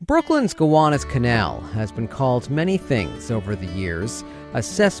Brooklyn's Gowanus Canal has been called many things over the years. A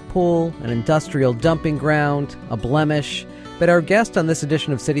cesspool, an industrial dumping ground, a blemish. But our guest on this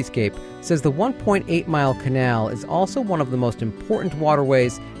edition of Cityscape says the 1.8-mile canal is also one of the most important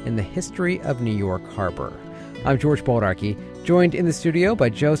waterways in the history of New York Harbor. I'm George Boldarchy, joined in the studio by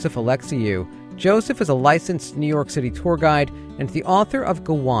Joseph Alexiou. Joseph is a licensed New York City tour guide and the author of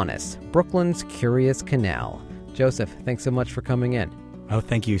Gowanus, Brooklyn's Curious Canal. Joseph, thanks so much for coming in. Oh,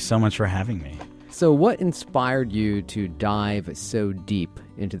 thank you so much for having me. So what inspired you to dive so deep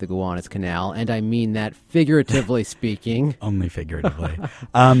into the Gowanus Canal? And I mean that figuratively speaking. Only figuratively.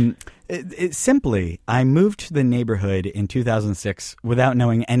 Simply, I moved to the neighborhood in 2006 without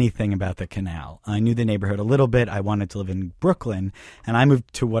knowing anything about the canal. I knew the neighborhood a little bit. I wanted to live in Brooklyn, and I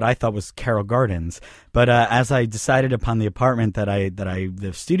moved to what I thought was Carroll Gardens. But as I decided upon the apartment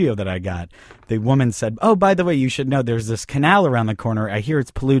the studio that I got, the woman said, "Oh, by the way, you should know there's this canal around the corner. I hear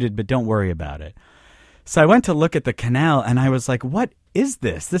it's polluted, but don't worry about it." So I went to look at the canal, and I was like, what is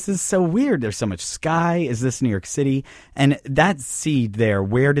this? This is so weird. There's so much sky. Is this New York City? And that seed there,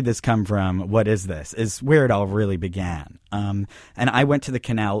 where did this come from? What is this? Is where it all really began. And I went to the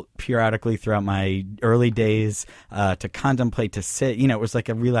canal periodically throughout my early days to contemplate, to sit. You know, it was like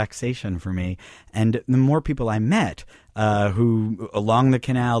a relaxation for me. And the more people I met who along the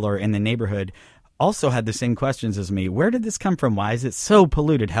canal or in the neighborhood also had the same questions as me. Where did this come from? Why is it so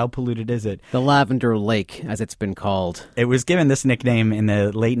polluted? How polluted is it? The Lavender Lake, as it's been called. It was given this nickname in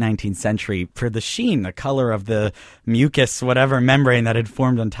the late 19th century for the sheen, the color of the mucus, whatever membrane that had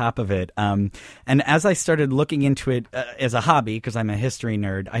formed on top of it. And as I started looking into it as a hobby, because I'm a history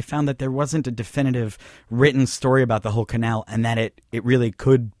nerd, I found that there wasn't a definitive written story about the whole canal, and that it really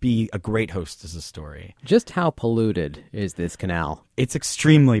could be a great host as a story. Just how polluted is this canal? It's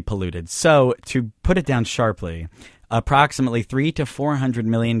extremely polluted. So to put it down sharply, approximately 300 to 400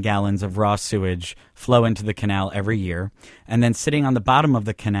 million gallons of raw sewage flow into the canal every year. And then sitting on the bottom of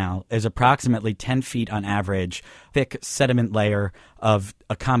the canal is approximately 10 feet on average, thick sediment layer of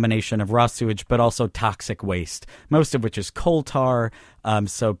a combination of raw sewage, but also toxic waste, most of which is coal tar,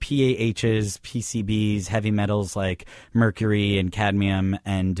 so PAHs, PCBs, heavy metals like mercury and cadmium,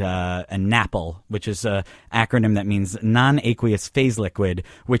 and NAPL, which is an acronym that means non-aqueous phase liquid,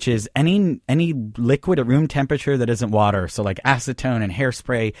 which is any liquid at room temperature that isn't water, so like acetone and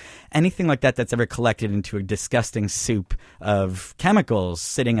hairspray, anything like that that's ever collected into a disgusting soup of chemicals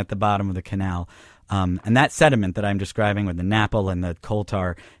sitting at the bottom of the canal. And that sediment that I'm describing with the NAPL and the coal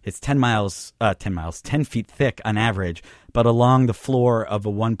tar is 10 feet thick on average, but along the floor of a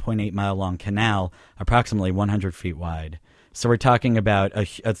 1.8 mile long canal, approximately 100 feet wide. So we're talking about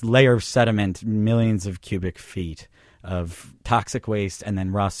a layer of sediment, millions of cubic feet of toxic waste, and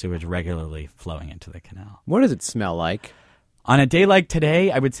then raw sewage regularly flowing into the canal. What does it smell like? On a day like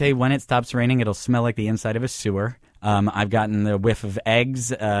today, I would say when it stops raining, it'll smell like the inside of a sewer. I've gotten the whiff of eggs,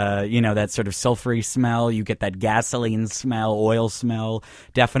 that sort of sulfury smell. You get that gasoline smell, oil smell,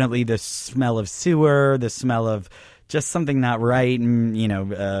 definitely the smell of sewer, the smell of just something not right.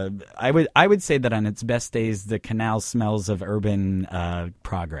 And, I would say that on its best days, the canal smells of urban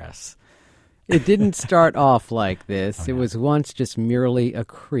progress. It didn't start off like this. Oh, no. It was once just merely a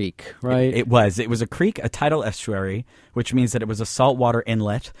creek, right? It was. It was a creek, a tidal estuary, which means that it was a saltwater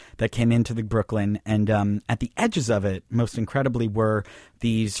inlet that came into the Brooklyn. And at the edges of it, most incredibly, were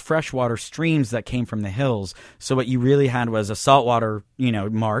these freshwater streams that came from the hills. So what you really had was a saltwater,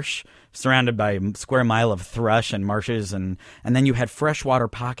 marsh surrounded by a square mile of thrush and marshes. And then you had freshwater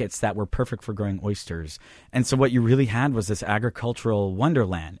pockets that were perfect for growing oysters. And so what you really had was this agricultural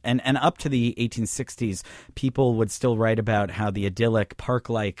wonderland. And up to the 1860s, people would still write about how the idyllic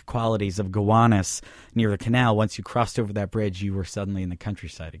park-like qualities of Gowanus near the canal, once you crossed over that bridge, you were suddenly in the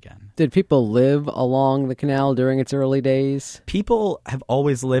countryside again. Did people live along the canal during its early days? People have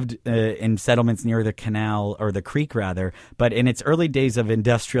always lived in settlements near the canal, or the creek rather, but in its early days of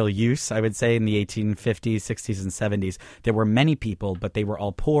industrial use, I would say in the 1850s, 60s, and 70s, there were many people, but they were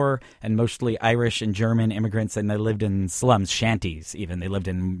all poor and mostly Irish and German immigrants, and they lived in slums, shanties even. They lived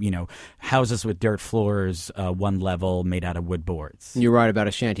in, houses with dirt floors, one level, made out of wood boards. You write about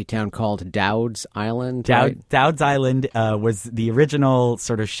a shanty town called Dowd's Island, right? Dowd's Island was the original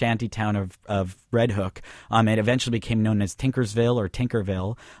sort of shanty town of Red Hook. It eventually became known as Tinkersville or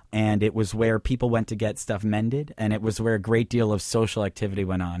Tinkerville, and it was where people went to get stuff mended, and it was where a great deal of social activity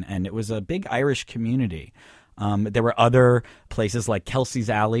went on, and it was a big Irish community. There were other places like Kelsey's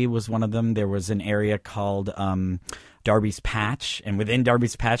Alley was one of them. There was an area called Darby's Patch, and within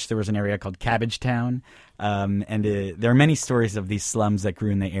Darby's Patch there was an area called Cabbagetown. There are many stories of these slums that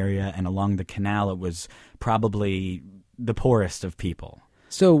grew in the area, and along the canal it was probably the poorest of people.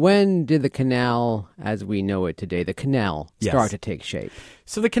 So when did the canal, as we know it today, the canal, start to take shape?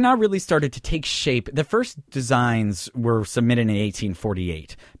 So the canal really started to take shape. The first designs were submitted in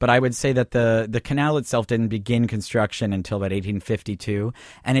 1848, but I would say that the canal itself didn't begin construction until about 1852,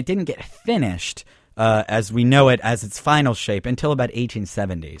 and it didn't get finished as we know it as its final shape until about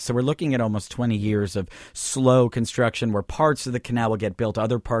 1870. So we're looking at almost 20 years of slow construction where parts of the canal would get built,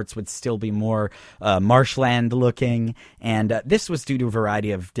 other parts would still be more marshland looking, and this was due to a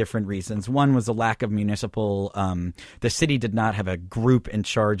variety of different reasons. One was a lack of municipal, the city did not have a group in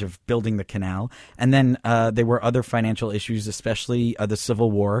charge of building the canal, and then there were other financial issues, especially the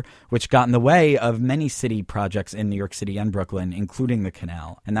Civil War, which got in the way of many city projects in New York City and Brooklyn, including the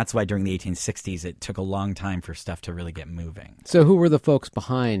canal, and that's why during the 1860s it took a long time for stuff to really get moving. So who were the folks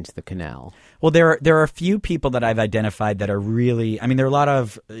behind the canal? Well, there are a few people that I've identified that are really, I mean, there are a lot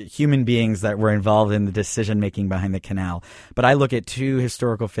of human beings that were involved in the decision-making behind the canal, but I look at two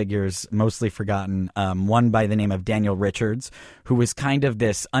historical figures, mostly forgotten, one by the name of Daniel Richards, who was kind of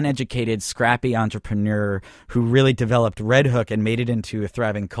this uneducated, scrappy entrepreneur who really developed Red Hook and made it into a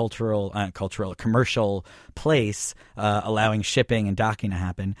thriving commercial place, allowing shipping and docking to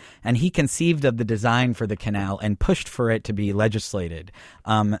happen. And he conceived of the design for the canal and pushed for it to be legislated.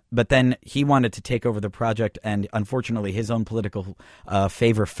 But then he wanted to take over the project, and unfortunately his own political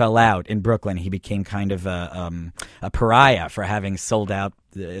favor fell out in Brooklyn. He became kind of a pariah for having sold out.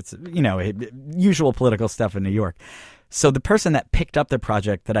 It's, usual political stuff in New York. So the person that picked up the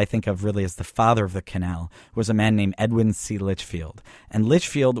project that I think of really as the father of the canal was a man named Edwin C. Litchfield. And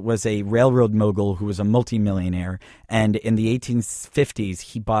Litchfield was a railroad mogul who was a multimillionaire. And in the 1850s,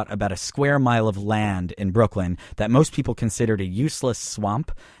 he bought about a square mile of land in Brooklyn that most people considered a useless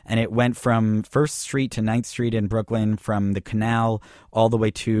swamp. And it went from 1st Street to 9th Street in Brooklyn, from the canal all the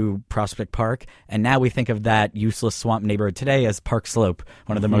way to Prospect Park. And now we think of that useless swamp neighborhood today as Park Slope,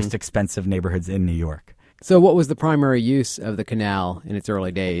 one of the most expensive neighborhoods in New York. So what was the primary use of the canal in its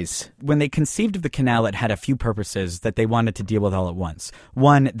early days? When they conceived of the canal, it had a few purposes that they wanted to deal with all at once.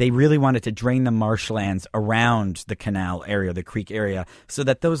 One, they really wanted to drain the marshlands around the canal area, the creek area, so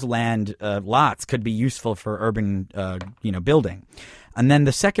that those land lots could be useful for urban building. And then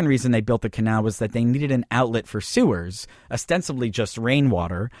the second reason they built the canal was that they needed an outlet for sewers, ostensibly just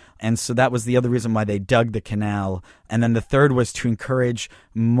rainwater. And so that was the other reason why they dug the canal. And then the third was to encourage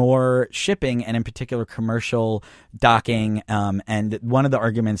more shipping, and in particular commercial docking. And one of the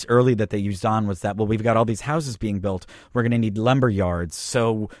arguments early that they used on was that, well, we've got all these houses being built. We're going to need lumber yards.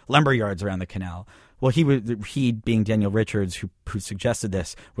 So lumber yards around the canal. Well, he being Daniel Richards, who suggested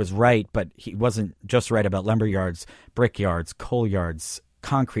this, was right, but he wasn't just right about lumber yards, brick yards, coal yards,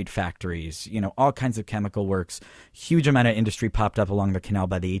 concrete factories, all kinds of chemical works. Huge amount of industry popped up along the canal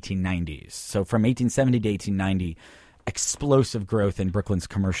by the 1890s. So from 1870 to 1890, explosive growth in Brooklyn's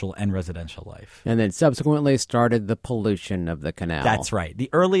commercial and residential life. And then subsequently started the pollution of the canal. That's right.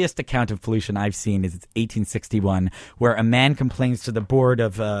 The earliest account of pollution I've seen is 1861, where a man complains to the board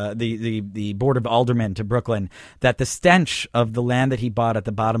of the board of aldermen to Brooklyn that the stench of the land that he bought at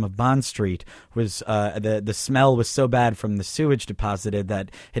the bottom of Bond Street was the smell was so bad from the sewage deposited that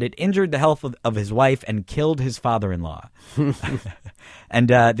it had injured the health of his wife and killed his father-in-law.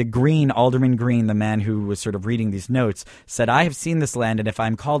 And Alderman Green, the man who was sort of reading these notes, said, I have seen this land, and if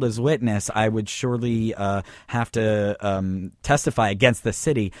I'm called as witness, I would surely have to testify against the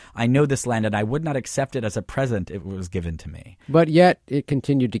city. I know this land, and I would not accept it as a present if it was given to me. But yet it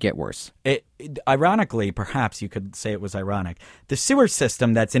continued to get worse. Ironically, perhaps you could say it was ironic, the sewer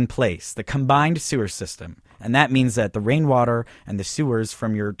system that's in place, the combined sewer system, and that means that the rainwater and the sewers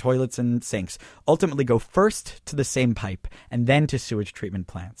from your toilets and sinks ultimately go first to the same pipe and then to sewage treatment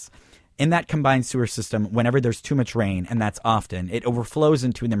plants. In that combined sewer system, whenever there's too much rain, and that's often, it overflows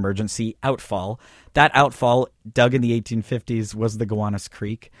into an emergency outfall. That outfall, dug in the 1850s, was the Gowanus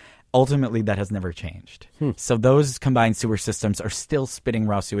Creek. Ultimately, that has never changed. So those combined sewer systems are still spitting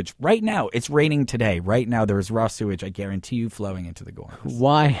raw sewage. Right now, it's raining today. Right now, there is raw sewage, I guarantee you, flowing into the Gowanus.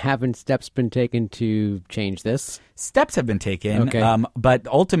 Why haven't steps been taken to change this? Steps have been taken, okay. But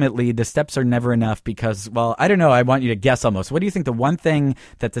ultimately, the steps are never enough because, well, I don't know. I want you to guess almost. What do you think the one thing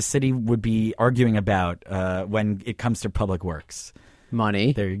that the city would be arguing about when it comes to public works?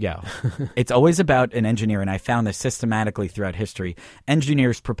 Money. There you go. It's always about an engineer, and I found this systematically throughout history.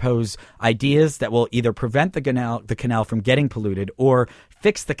 Engineers propose ideas that will either prevent the canal from getting polluted or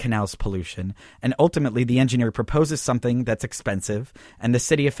fix the canal's pollution. And ultimately, the engineer proposes something that's expensive, and the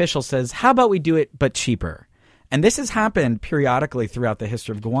city official says, how about we do it but cheaper? And this has happened periodically throughout the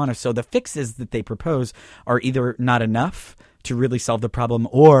history of Gowanus. So the fixes that they propose are either not enough to really solve the problem,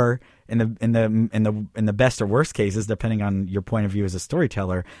 or in the best or worst cases, depending on your point of view as a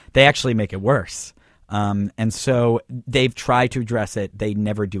storyteller, they actually make it worse. And so they've tried to address it. They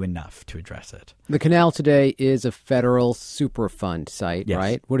never do enough to address it. The canal today is a federal Superfund site, yes.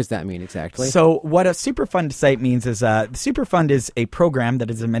 right? What does that mean exactly? So what a Superfund site means is the Superfund is a program that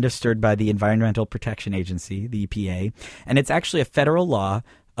is administered by the Environmental Protection Agency, the EPA, and it's actually a federal law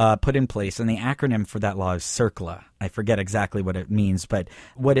put in place, and the acronym for that law is CERCLA. I forget exactly what it means, but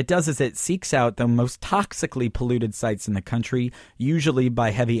what it does is it seeks out the most toxically polluted sites in the country, usually by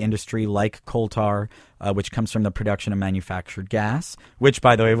heavy industry like coal tar, which comes from the production of manufactured gas, which,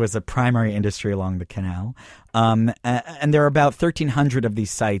 by the way, was a primary industry along the canal. And there are about 1,300 of these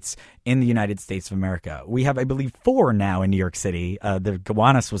sites in the United States of America. We have, I believe, 4 now in New York City. The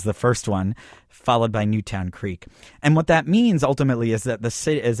Gowanus was the first one, followed by Newtown Creek. And what that means ultimately is that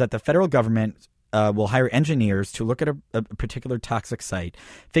the federal government will hire engineers to look at a particular toxic site,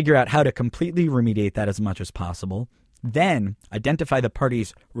 figure out how to completely remediate that as much as possible, then identify the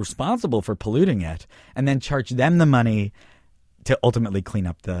parties responsible for polluting it, and then charge them the money to ultimately clean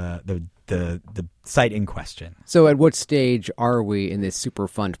up the site in question. So at what stage are we in this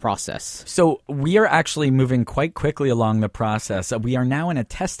Superfund process? So we are actually moving quite quickly along the process. We are now in a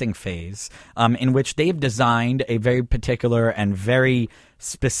testing phase in which they've designed a very particular and very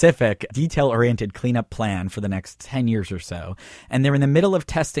specific, detail-oriented cleanup plan for the next 10 years or so. And they're in the middle of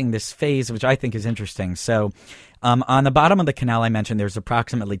testing this phase, which I think is interesting. So on the bottom of the canal I mentioned, there's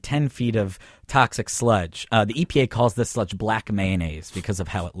approximately 10 feet of toxic sludge. The EPA calls this sludge black mayonnaise because of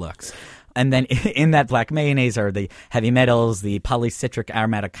how it looks. And then in that black mayonnaise are the heavy metals, the polycitric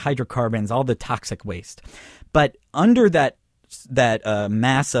aromatic hydrocarbons, all the toxic waste. But under that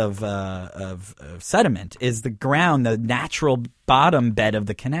mass of sediment is the ground, the natural bottom bed of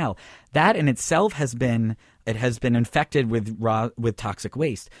the canal. That in itself has been infected with toxic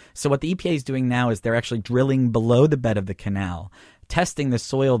waste. So what the EPA is doing now is they're actually drilling below the bed of the canal, testing the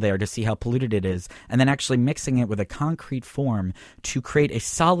soil there to see how polluted it is, and then actually mixing it with a concrete form to create a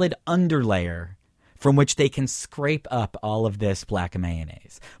solid underlayer from which they can scrape up all of this black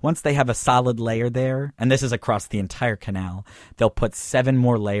mayonnaise. Once they have a solid layer there, and this is across the entire canal, they'll put 7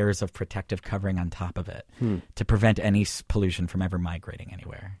 more layers of protective covering on top of it to prevent any pollution from ever migrating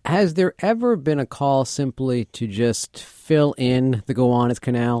anywhere. Has there ever been a call simply to just fill in the Gowanus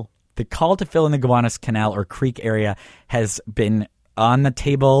Canal? The call to fill in the Gowanus Canal or creek area has been on the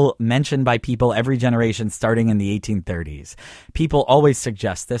table, mentioned by people every generation starting in the 1830s. People always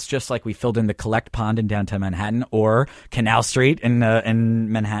suggest this, just like we filled in the Collect Pond in downtown Manhattan or Canal Street in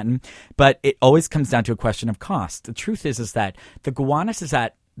Manhattan. But it always comes down to a question of cost. The truth is that the Gowanus is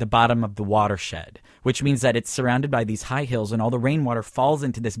at the bottom of the watershed, which means that it's surrounded by these high hills and all the rainwater falls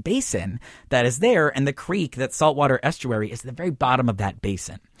into this basin that is there, and the creek, that saltwater estuary, is at the very bottom of that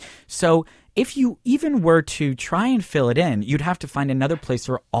basin. So if you even were to try and fill it in, you'd have to find another place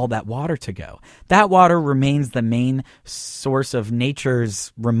for all that water to go. That water remains the main source of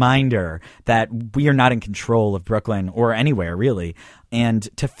nature's reminder that we are not in control of Brooklyn or anywhere, really. And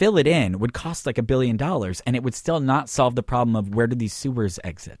to fill it in would cost like $1 billion, and it would still not solve the problem of where do these sewers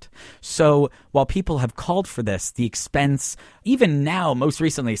exit. So while people have called for this, the expense, even now, most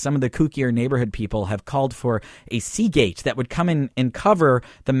recently, some of the kookier neighborhood people have called for a sea gate that would come in and cover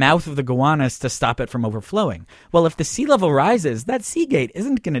the mouth of the Gowanus to stop it from overflowing. Well, if the sea level rises, that sea gate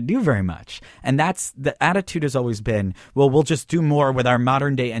isn't going to do very much. And that's the attitude has always been, well, we'll just do more with our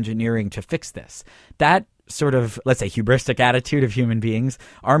modern day engineering to fix this. That sort of, let's say, hubristic attitude of human beings,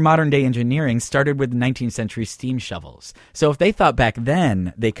 our modern day engineering started with 19th century steam shovels. So if they thought back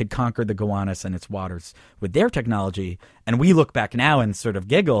then they could conquer the Gowanus and its waters with their technology, and we look back now and sort of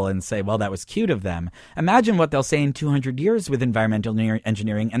giggle and say, well, that was cute of them, imagine what they'll say in 200 years with environmental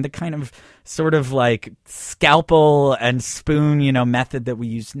engineering and the kind of sort of like scalpel and spoon, method that we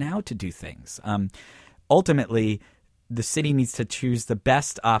use now to do things. Ultimately, the city needs to choose the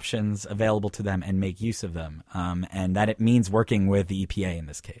best options available to them and make use of them. And that it means working with the EPA in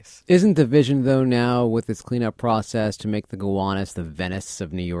this case. Isn't the vision, though, now with this cleanup process to make the Gowanus the Venice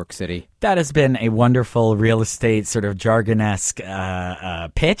of New York City? That has been a wonderful real estate sort of jargon-esque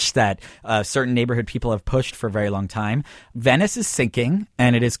pitch that certain neighborhood people have pushed for a very long time. Venice is sinking,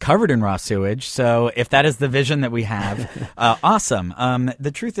 and it is covered in raw sewage. So if that is the vision that we have, awesome.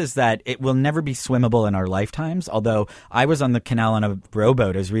 The truth is that it will never be swimmable in our lifetimes, although I was on the canal on a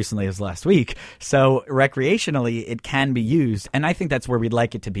rowboat as recently as last week. So recreationally, it can be used. And I think that's where we'd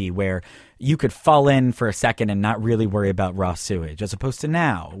like it to be, where you could fall in for a second and not really worry about raw sewage, as opposed to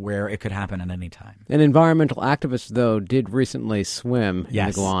now, where it could happen at any time. An environmental activist, though, did recently swim in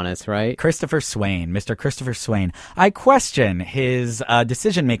the Gowanus, right? Mr. Christopher Swain. I question his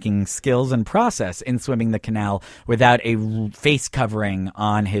decision-making skills and process in swimming the canal without a face covering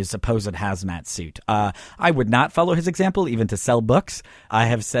on his supposed hazmat suit. I would not follow his example, even to sell books. I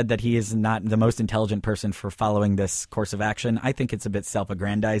have said that he is not the most intelligent person for following this course of action. I think it's a bit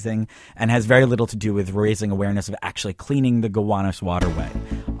self-aggrandizing and has very little to do with raising awareness of actually cleaning the Gowanus waterway.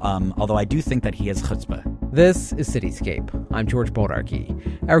 Although I do think that he has chutzpah. This is Cityscape. I'm George Bodarky.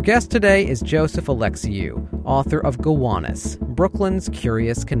 Our guest today is Joseph Alexiou, author of Gowanus, Brooklyn's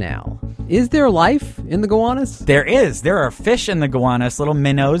Curious Canal. Is there life in the Gowanus? There is. There are fish in the Gowanus, little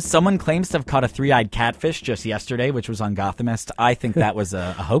minnows. Someone claims to have caught a three-eyed catfish just yesterday, which was on Gothamist. I think that was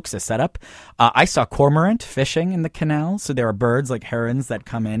a hoax, a setup. I saw cormorant fishing in the canal, so there are birds like herons that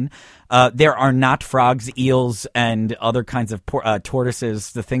come in. There are not frogs, eels, and other kinds of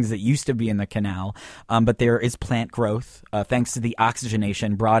tortoises, the things that used to be in the canal. But there is plant growth, thanks to the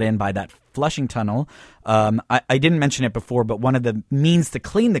oxygenation brought in by that flushing tunnel. I didn't mention it before, but one of the means to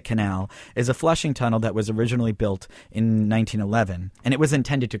clean the canal is a flushing tunnel that was originally built in 1911. And it was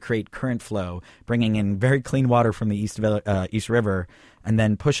intended to create current flow, bringing in very clean water from the East River and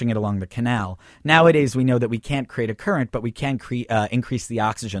then pushing it along the canal. Nowadays, we know that we can't create a current, but we can increase the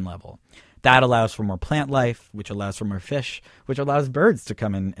oxygen level. That allows for more plant life, which allows for more fish, which allows birds to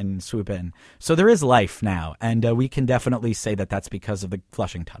come in and swoop in. So there is life now, and we can definitely say that that's because of the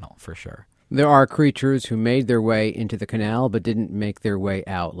flushing tunnel, for sure. There are creatures who made their way into the canal but didn't make their way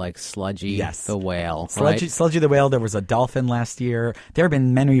out, like Sludgy the whale. Sludgy the whale, there was a dolphin last year. There have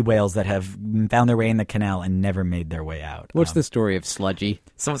been many whales that have found their way in the canal and never made their way out. What's the story of Sludgy?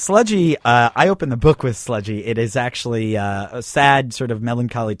 So Sludgy, I opened the book with Sludgy. It is actually a sad, sort of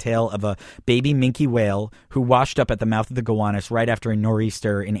melancholy tale of a baby minke whale who washed up at the mouth of the Gowanus right after a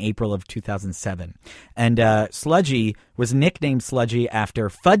nor'easter in April of 2007. And Sludgy was nicknamed Sludgy after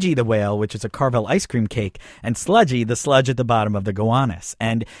Fudgy the whale, which is a Carvel ice cream cake, and Sludgy, the sludge at the bottom of the Gowanus.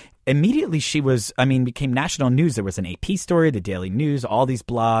 And immediately she became national news. There was an AP story, the Daily News, all these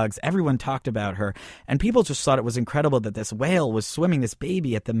blogs. Everyone talked about her. And people just thought it was incredible that this whale was swimming this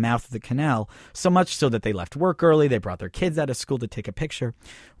baby at the mouth of the canal, so much so that they left work early. They brought their kids out of school to take a picture.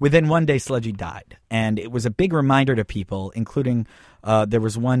 Within one day, Sludgy died. And it was a big reminder to people, including there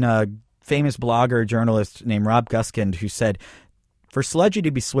was one famous blogger, journalist named Rob Guskind, who said, for Sludgy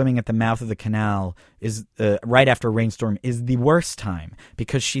to be swimming at the mouth of the canal is right after a rainstorm is the worst time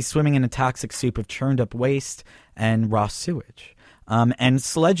because she's swimming in a toxic soup of churned up waste and raw sewage. And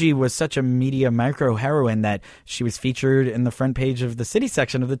Sludgy was such a media micro-heroine that she was featured in the front page of the city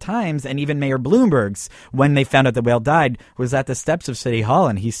section of the Times, and even Mayor Bloomberg's, when they found out the whale died, was at the steps of City Hall,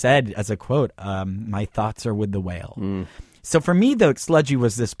 and he said, as a quote, "My thoughts are with the whale." Mm. So for me, though, Sludgy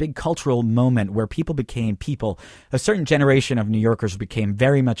was this big cultural moment where people became people. A certain generation of New Yorkers became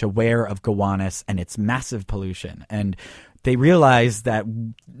very much aware of Gowanus and its massive pollution. And they realized that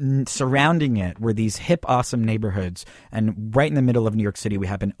surrounding it were these hip, awesome neighborhoods. And right in the middle of New York City, we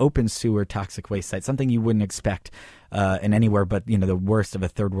have an open sewer toxic waste site, something you wouldn't expect in anywhere but, the worst of a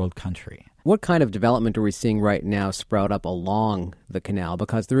third world country. What kind of development are we seeing right now sprout up along the canal?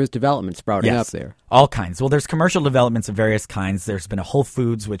 Because there is development sprouting up there. All kinds. Well, there's commercial developments of various kinds. There's been a Whole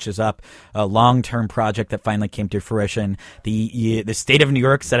Foods, which is up, a long-term project that finally came to fruition. The state of New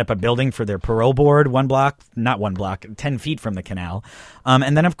York set up a building for their parole board, 10 feet from the canal.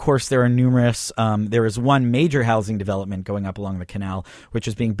 And then, of course, there are numerous, there is one major housing development going up along the canal, which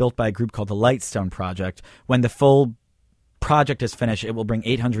is being built by a group called the Lightstone Project. When the full project is finished, it will bring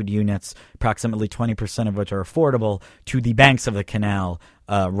 800 units, approximately 20% of which are affordable, to the banks of the canal,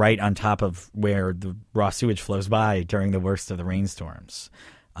 right on top of where the raw sewage flows by during the worst of the rainstorms.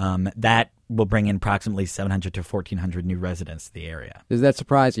 That will bring in approximately 700 to 1,400 new residents to the area. Does that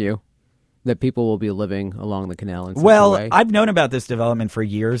surprise you? That people will be living along the canal in such a way? I've known about this development for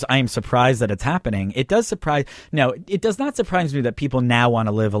years. I am surprised that it's happening. It does not surprise me that people now want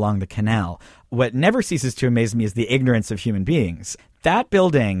to live along the canal. What never ceases to amaze me is the ignorance of human beings. That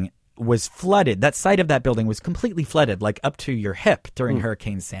building was flooded. That site of that building was completely flooded, like up to your hip during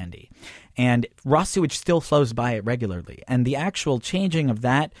Hurricane Sandy. And raw sewage still flows by it regularly. And the actual changing of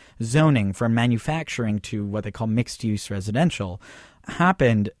that zoning from manufacturing to what they call mixed-use residential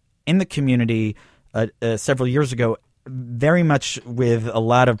happened in the community several years ago, very much with a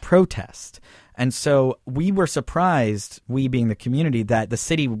lot of protest. And so we were surprised, we being the community, that the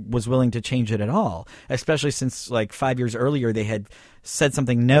city was willing to change it at all, especially since like 5 years earlier they had said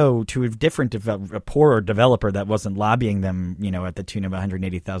something no to a poorer developer that wasn't lobbying them, at the tune of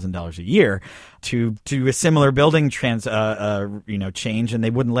 $180,000 a year to a similar building change, and they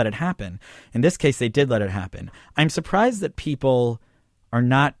wouldn't let it happen. In this case, they did let it happen. I'm surprised that people are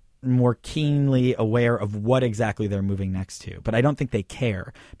not more keenly aware of what exactly they're moving next to. But I don't think they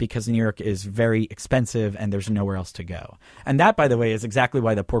care, because New York is very expensive and there's nowhere else to go. And that, by the way, is exactly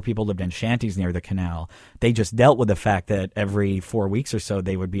why the poor people lived in shanties near the canal. They just dealt with the fact that every 4 weeks or so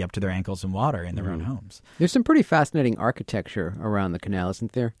they would be up to their ankles in water in their own homes. There's some pretty fascinating architecture around the canal,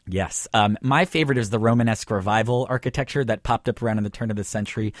 isn't there? Yes. My favorite is the Romanesque revival architecture that popped up around in the turn of the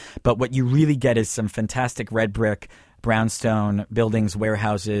century. But what you really get is some fantastic red brick, brownstone buildings,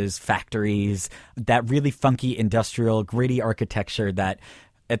 warehouses, factories, that really funky industrial, gritty architecture that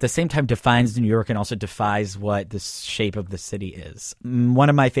at the same time defines New York and also defies what the shape of the city is. One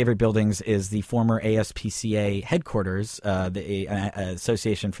of my favorite buildings is the former ASPCA headquarters, the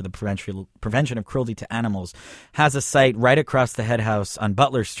Association for the Prevention of Cruelty to Animals, has a site right across the head house on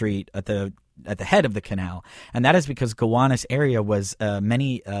Butler Street at the head of the canal, and that is because Gowanus area was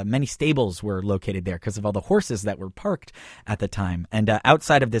many stables were located there because of all the horses that were parked at the time. And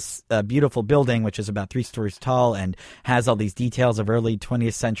outside of this beautiful building, which is about 3 stories tall and has all these details of early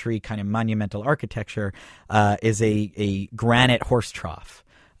 20th century kind of monumental architecture, is a granite horse trough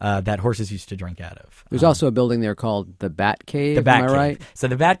that horses used to drink out of. There's also a building there called the Bat Cave. The Bat am I Cave. right? So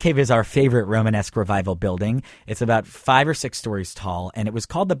the Bat Cave is our favorite Romanesque revival building. It's about 5 or 6 stories tall, and it was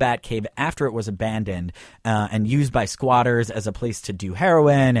called the Bat Cave after it was abandoned and used by squatters as a place to do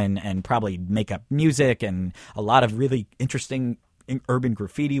heroin and probably make up music, and a lot of really interesting urban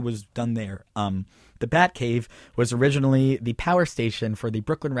graffiti was done there. The Bat Cave was originally the power station for the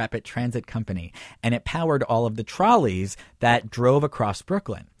Brooklyn Rapid Transit Company, and it powered all of the trolleys that drove across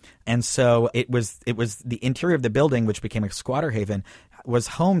Brooklyn. And so it was the interior of the building, which became a squatter haven, was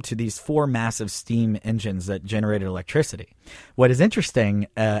home to these 4 massive steam engines that generated electricity. What is interesting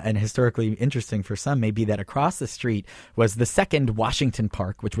and historically interesting for some may be that across the street was the second Washington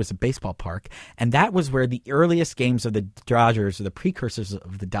Park, which was a baseball park, and that was where the earliest games of the Dodgers, or the precursors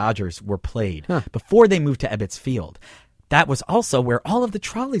of the Dodgers, were played before they moved to Ebbets Field. That was also where all of the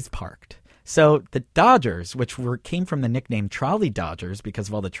trolleys parked. So the Dodgers, which came from the nickname Trolley Dodgers because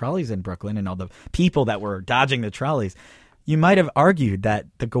of all the trolleys in Brooklyn and all the people that were dodging the trolleys, you might have argued that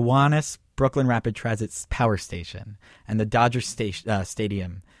the Gowanus Brooklyn Rapid Transit's power station and the Dodger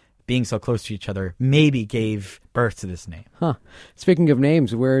Stadium, being so close to each other, maybe gave birth to this name. Speaking of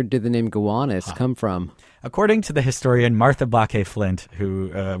names, where did the name Gowanus come from? According to the historian Martha Blockhay Flint,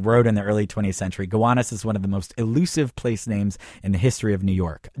 who wrote in the early 20th century, Gowanus is one of the most elusive place names in the history of New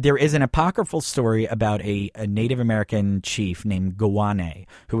York. There is an apocryphal story about a Native American chief named Gowanus,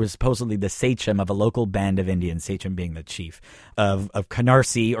 who was supposedly the sachem of a local band of Indians, sachem being the chief, of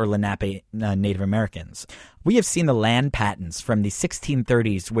Canarsie or Lenape Native Americans. We have seen the land patents from the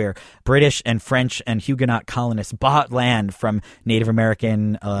 1630s where British and French and Huguenot colonists bought land from Native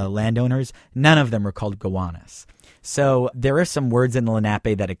American landowners. None of them were called Gowanus. So there are some words in the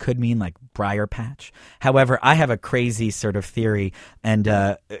Lenape that it could mean, like briar patch. However, I have a crazy sort of theory, and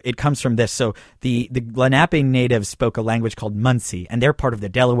it comes from this. So the Lenape natives spoke a language called Munsee, and they're part of the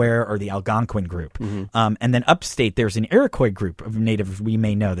Delaware or the Algonquin group. Mm-hmm. And then upstate, there's an Iroquois group of natives we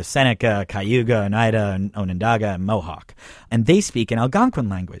may know, the Seneca, Cayuga, Oneida, Onondaga, and Mohawk. And they speak an Algonquin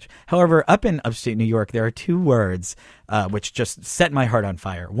language. However, up in upstate New York, there are 2 words which just set my heart on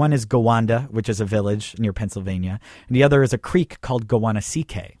fire. One is Gowanda, which is a village near Pennsylvania, and the other is a creek called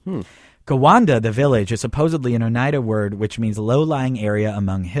Gowanusike. Gowanda, the village, is supposedly an Oneida word which means low-lying area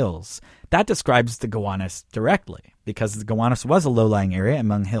among hills. That describes the Gowanus directly, because the Gowanus was a low-lying area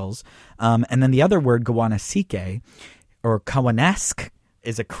among hills. And then the other word, Gowanusike, or Gowanesque,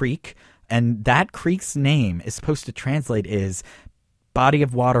 is a creek, and that creek's name is supposed to translate as body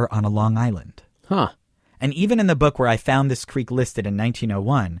of water on a Long Island. And even in the book where I found this creek listed in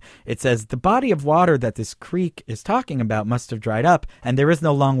 1901, it says the body of water that this creek is talking about must have dried up, and there is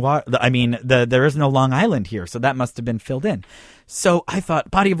no there is no Long Island here, so that must have been filled in. So I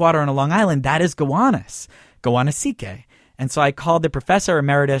thought, body of water on a Long Island, that is Gowanus, Gowanusike. And so I called the professor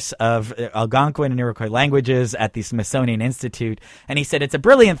emeritus of Algonquin and Iroquois languages at the Smithsonian Institute, and he said, it's a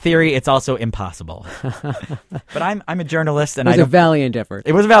brilliant theory, it's also impossible. But I'm a journalist. And it was a valiant effort.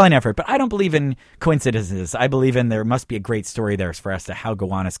 It was a valiant effort, but I don't believe in coincidences. I believe in there must be a great story there for us to how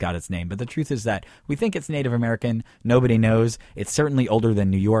Gowanus got its name. But the truth is that we think it's Native American. Nobody knows. It's certainly older than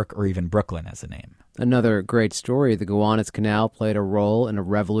New York or even Brooklyn as a name. Another great story, the Gowanus Canal played a role in a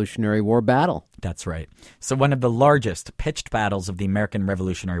Revolutionary War battle. That's right. So one of the largest pitched battles of the American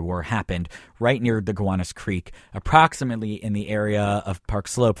Revolutionary War happened right near the Gowanus Creek, approximately in the area of Park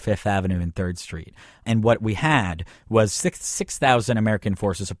Slope, 5th Avenue, and 3rd Street. And what we had was 6,000 American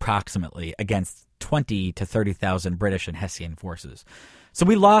forces approximately against 20 to 30,000 British and Hessian forces. So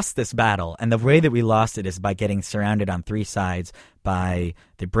we lost this battle, and the way that we lost it is by getting surrounded on three sides by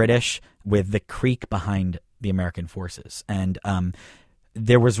the British with the creek behind the American forces. And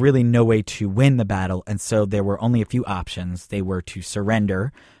there was really no way to win the battle, and so there were only a few options. They were to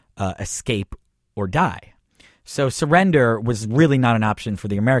surrender, escape, or die. So surrender was really not an option for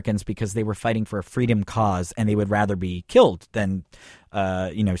the Americans because they were fighting for a freedom cause, and they would rather be killed than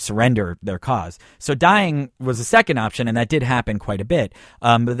surrender their cause. So dying was a second option, and that did happen quite a bit.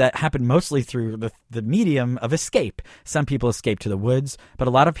 But that happened mostly through the medium of escape. Some people escaped to the woods, but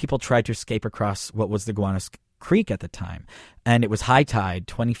a lot of people tried to escape across what was the Gowanus Creek at the time. And it was high tide,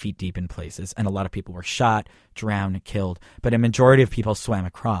 20 feet deep in places, and a lot of people were shot, drowned, killed. But a majority of people swam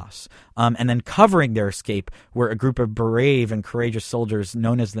across. And then covering their escape were a group of brave and courageous soldiers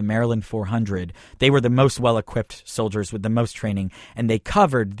known as the Maryland 400. They were the most well-equipped soldiers with the most training, and they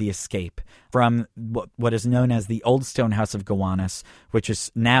covered the escape from what is known as the Old Stone House of Gowanus, which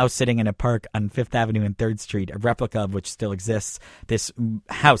is now sitting in a park on 5th Avenue and 3rd Street, a replica of which still exists, this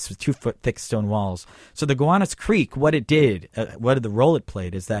house with 2-foot thick stone walls. So the Gowanus Creek, what it did, the role it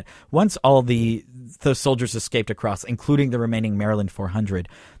played is that once all the soldiers escaped across, including the remaining Maryland 400,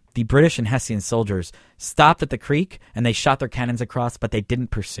 the British and Hessian soldiers stopped at the creek and they shot their cannons across, but they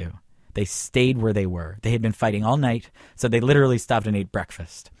didn't pursue. They stayed where they were. They had been fighting all night, so they literally stopped and ate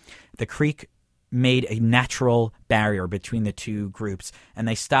breakfast. The creek made a natural barrier between the two groups, and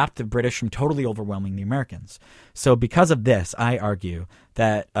they stopped the British from totally overwhelming the Americans. So because of this, I argue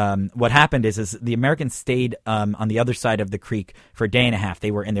that what happened is the Americans stayed on the other side of the creek for a day and a half.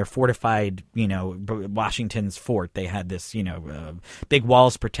 They were in their fortified, Washington's fort. They had this, big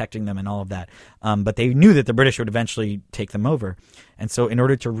walls protecting them and all of that. But they knew that the British would eventually take them over. And so in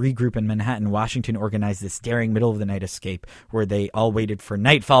order to regroup in Manhattan, Washington organized this daring middle-of-the-night escape where they all waited for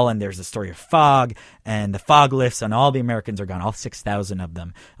nightfall, and there's a story of fog, and the fog lifts, and all the Americans are gone, all 6,000 of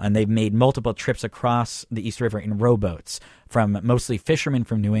them. And they've made multiple trips across the East River in rowboats from mostly fishermen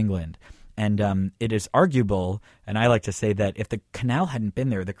from New England. And it is arguable, and I like to say that if the canal hadn't been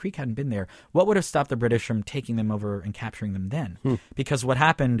there, the creek hadn't been there, what would have stopped the British from taking them over and capturing them then? Because what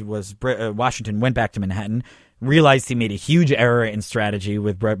happened was Washington went back to Manhattan, realized he made a huge error in strategy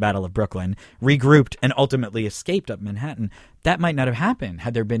with Battle of Brooklyn, regrouped, and ultimately escaped up Manhattan. That might not have happened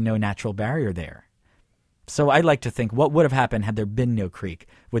had there been no natural barrier there. So I like to think, what would have happened had there been no creek?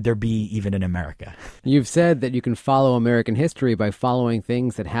 Would there be even in America? You've said that you can follow American history by following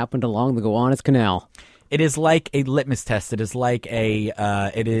things that happened along the Gowanus Canal. It is like a litmus test. It is like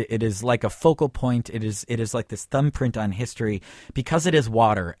it is like a focal point. It is like this thumbprint on history because it is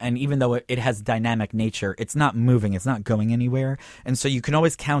water, and even though it has dynamic nature, it's not moving. It's not going anywhere, and so you can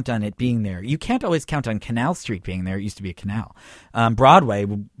always count on it being there. You can't always count on Canal Street being there. It used to be a canal. Broadway,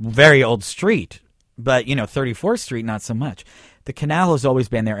 very old street. But, 34th Street, not so much. The canal has always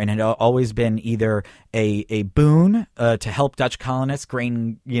been there, and it had always been either a boon to help Dutch colonists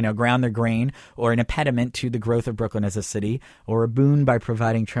ground their grain, or an impediment to the growth of Brooklyn as a city, or a boon by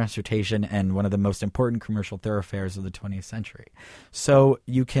providing transportation and one of the most important commercial thoroughfares of the 20th century. So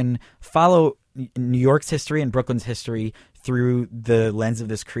you can follow New York's history and Brooklyn's history through the lens of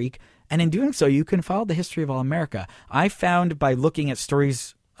this creek, and in doing so, you can follow the history of all America. I found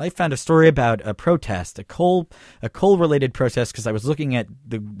a story about a protest, a coal-related protest, because I was looking at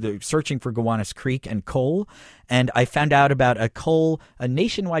the searching for Gowanus Creek and coal, and I found out about a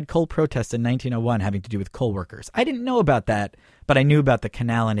nationwide coal protest in 1901 having to do with coal workers. I didn't know about that, but I knew about the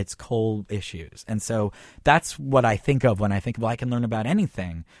canal and its coal issues. And so that's what I think of when I think, I can learn about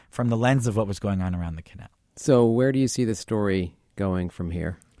anything from the lens of what was going on around the canal. So where do you see the story going from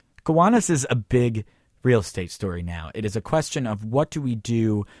here? Gowanus is a big real estate story now. It is a question of what do we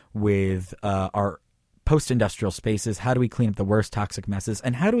do with our post-industrial spaces? How do we clean up the worst toxic messes?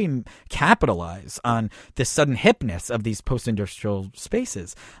 And how do we capitalize on this sudden hipness of these post-industrial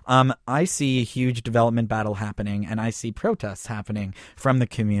spaces? I see a huge development battle happening, and I see protests happening from the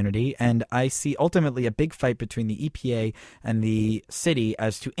community, and I see ultimately a big fight between the EPA and the city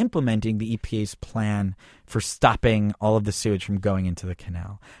as to implementing the EPA's plan for stopping all of the sewage from going into the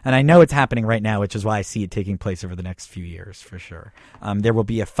canal. And I know it's happening right now, which is why I see it taking place over the next few years for sure. There will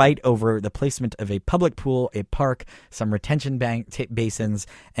be a fight over the placement of a public pool, a park, some retention basins,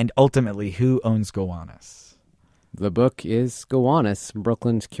 and ultimately who owns Gowanus. The book is Gowanus,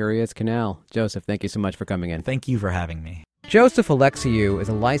 Brooklyn's Curious Canal. Joseph, thank you so much for coming in. Thank you for having me. Joseph Alexiou is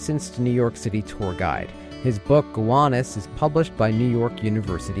a licensed New York City tour guide. His book, Gowanus, is published by New York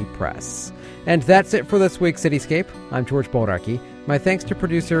University Press. And that's it for this week's Cityscape. I'm George Boldarchy. My thanks to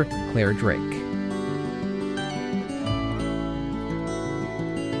producer Claire Drake.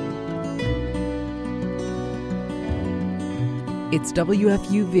 It's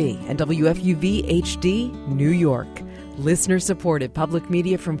WFUV and WFUV HD, New York. Listener-supported public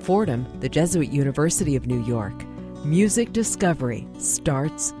media from Fordham, the Jesuit University of New York. Music discovery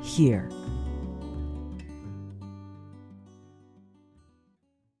starts here.